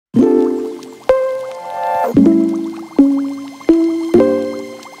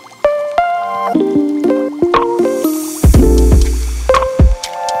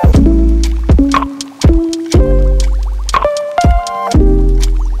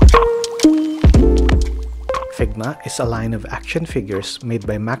Figma is a line of action figures made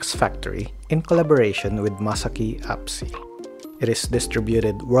by Max Factory in collaboration with Masaki A7C. It is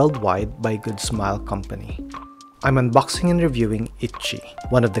distributed worldwide by Good Smile Company. I'm unboxing and reviewing Ichi,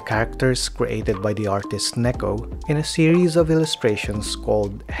 one of the characters created by the artist Neco in a series of illustrations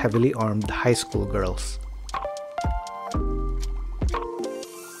called Heavily Armed High School Girls.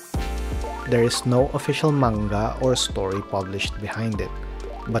 There is no official manga or story published behind it,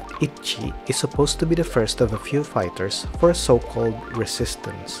 but Ichi is supposed to be the first of a few fighters for a so-called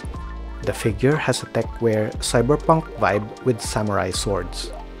resistance. The figure has a tech-wear cyberpunk vibe with samurai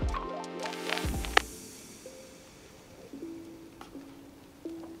swords.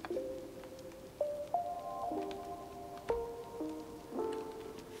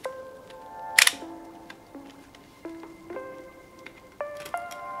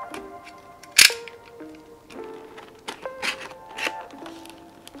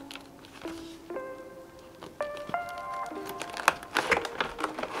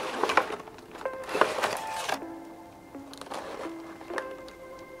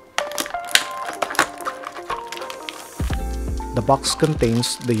 The box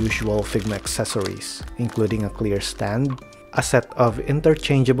contains the usual Figma accessories, including a clear stand, a set of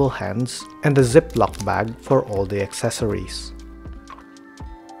interchangeable hands, and a Ziploc bag for all the accessories.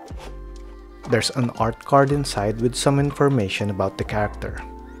 There's an art card inside with some information about the character.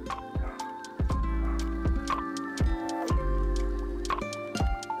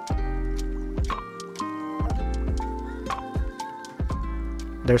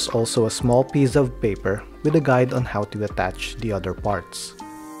 There's also a small piece of paper with a guide on how to attach the other parts.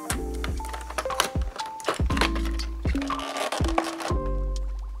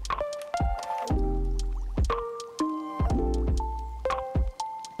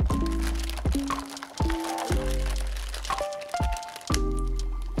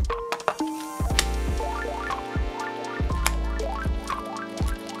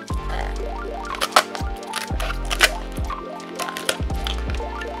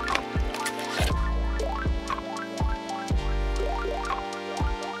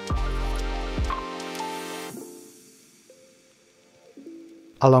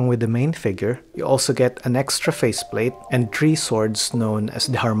 Along with the main figure, you also get an extra faceplate and 3 swords known as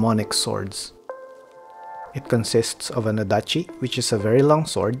the Harmonics Swords. It consists of an adachi, which is a very long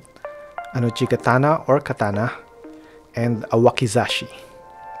sword, an uchikatana or katana, and a wakizashi.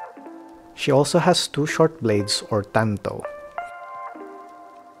 She also has 2 short blades or tanto.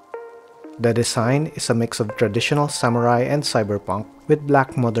 The design is a mix of traditional samurai and cyberpunk with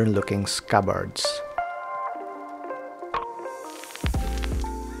black modern-looking scabbards.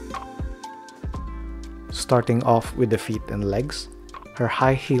 Starting off with the feet and legs, her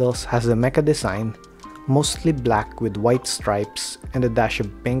high heels has a mecha design, mostly black with white stripes and a dash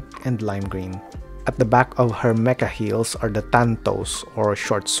of pink and lime green. At the back of her mecha heels are the tantos or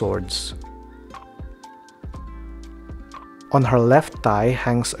short swords. On her left thigh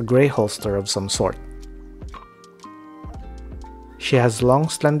hangs a grey holster of some sort. She has long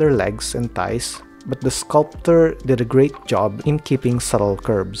slender legs and thighs, but the sculptor did a great job in keeping subtle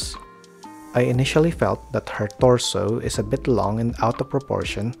curves. I initially felt that her torso is a bit long and out of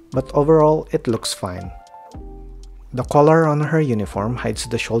proportion, but overall it looks fine. The collar on her uniform hides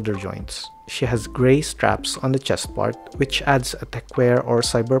the shoulder joints. She has grey straps on the chest part, which adds a techwear or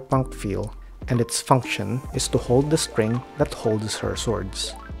cyberpunk feel, and its function is to hold the string that holds her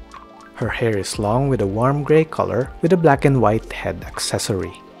swords. Her hair is long with a warm grey color with a black and white head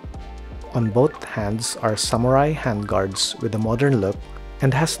accessory. On both hands are samurai handguards with a modern look,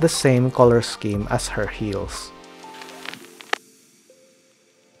 and has the same color scheme as her heels.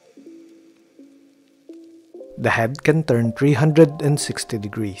 The head can turn 360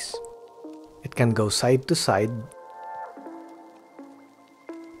 degrees. It can go side to side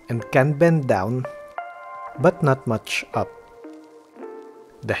and can bend down, but not much up.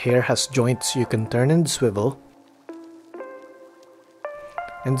 The hair has joints you can turn and swivel,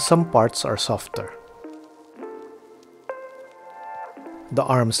 and some parts are softer. The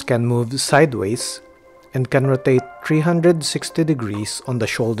arms can move sideways and can rotate 360 degrees on the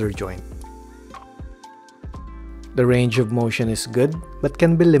shoulder joint. The range of motion is good, but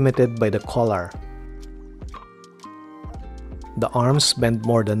can be limited by the collar. The arms bend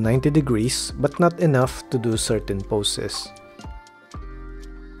more than 90 degrees, but not enough to do certain poses.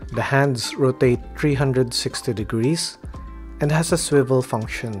 The hands rotate 360 degrees and has a swivel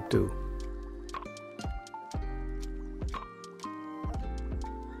function too.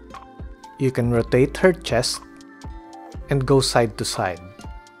 You can rotate her chest and go side to side.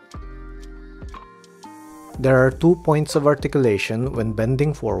 There are 2 points of articulation when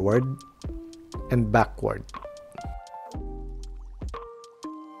bending forward and backward.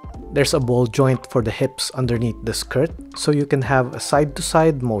 There's a ball joint for the hips underneath the skirt, so you can have a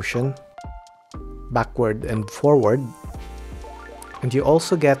side-to-side motion, backward and forward, and you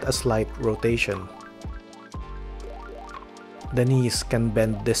also get a slight rotation. The knees can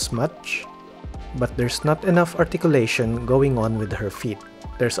bend this much, but there's not enough articulation going on with her feet.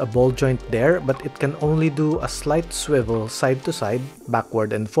 There's a ball joint there, but it can only do a slight swivel side to side,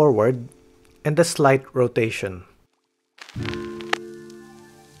 backward and forward, and a slight rotation.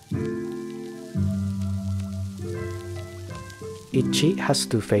 Ichi has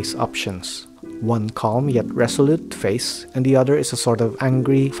two face options. One calm yet resolute face, and the other is a sort of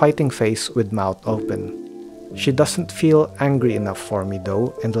angry, fighting face with mouth open. She doesn't feel angry enough for me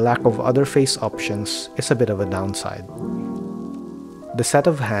though, and the lack of other face options is a bit of a downside. The set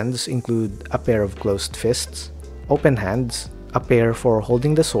of hands include a pair of closed fists, open hands, a pair for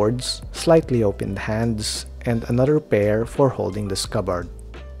holding the swords, slightly opened hands, and another pair for holding the scabbard.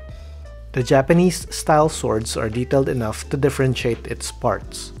 The Japanese-style swords are detailed enough to differentiate its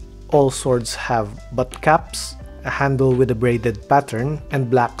parts. All swords have butt caps, a handle with a braided pattern, and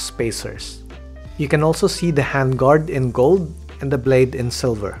black spacers. You can also see the handguard in gold and the blade in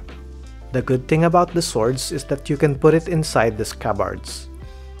silver. The good thing about the swords is that you can put it inside the scabbards.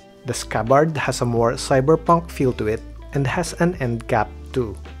 The scabbard has a more cyberpunk feel to it and has an end cap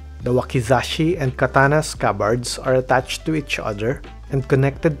too. The wakizashi and katana scabbards are attached to each other and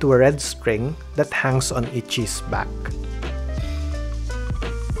connected to a red string that hangs on Ichi's back.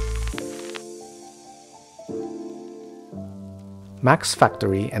 Max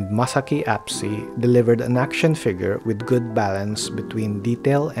Factory and Masaki A7C delivered an action figure with good balance between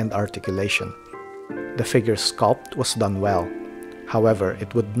detail and articulation. The figure's sculpt was done well. However,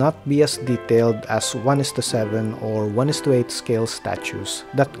 it would not be as detailed as 1:7 or 1:8 scale statues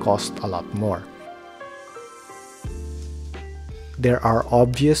that cost a lot more. There are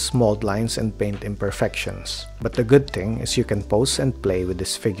obvious mold lines and paint imperfections, but the good thing is you can pose and play with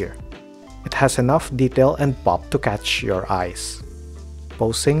this figure. It has enough detail and pop to catch your eyes.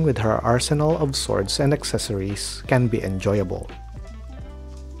 Posing with her arsenal of swords and accessories can be enjoyable.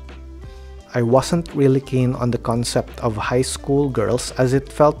 I wasn't really keen on the concept of high school girls as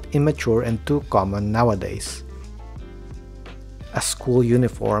it felt immature and too common nowadays. A school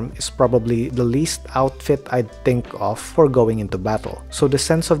uniform is probably the least outfit I'd think of for going into battle, so the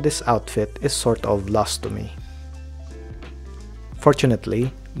sense of this outfit is sort of lost to me.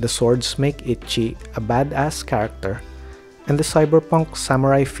 Fortunately, the swords make Ichi a badass character, and the cyberpunk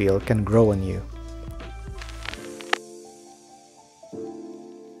samurai feel can grow on you.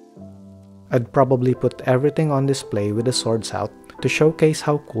 I'd probably put everything on display with the swords out to showcase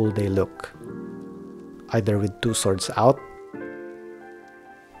how cool they look, either with two swords out,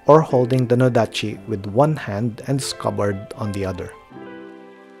 or holding the nodachi with one hand and scabbard on the other.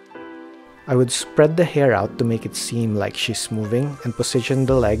 I would spread the hair out to make it seem like she's moving and position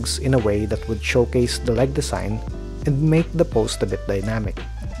the legs in a way that would showcase the leg design and make the post a bit dynamic.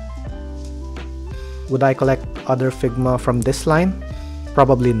 Would I collect other Figma from this line?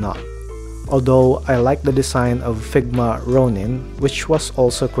 Probably not, although I like the design of Figma Ronin, which was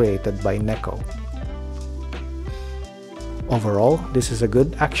also created by Neco. Overall, this is a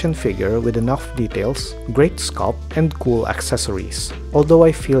good action figure with enough details, great sculpt, and cool accessories, although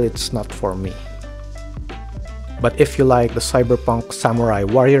I feel it's not for me. But if you like the cyberpunk samurai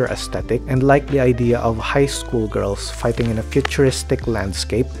warrior aesthetic and like the idea of high school girls fighting in a futuristic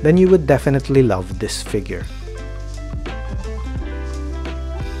landscape, then you would definitely love this figure.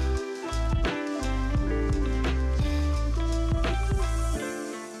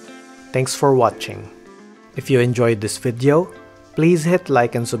 Thanks for watching. If you enjoyed this video, please hit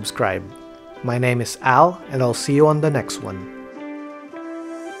like and subscribe. My name is Al, and I'll see you on the next one.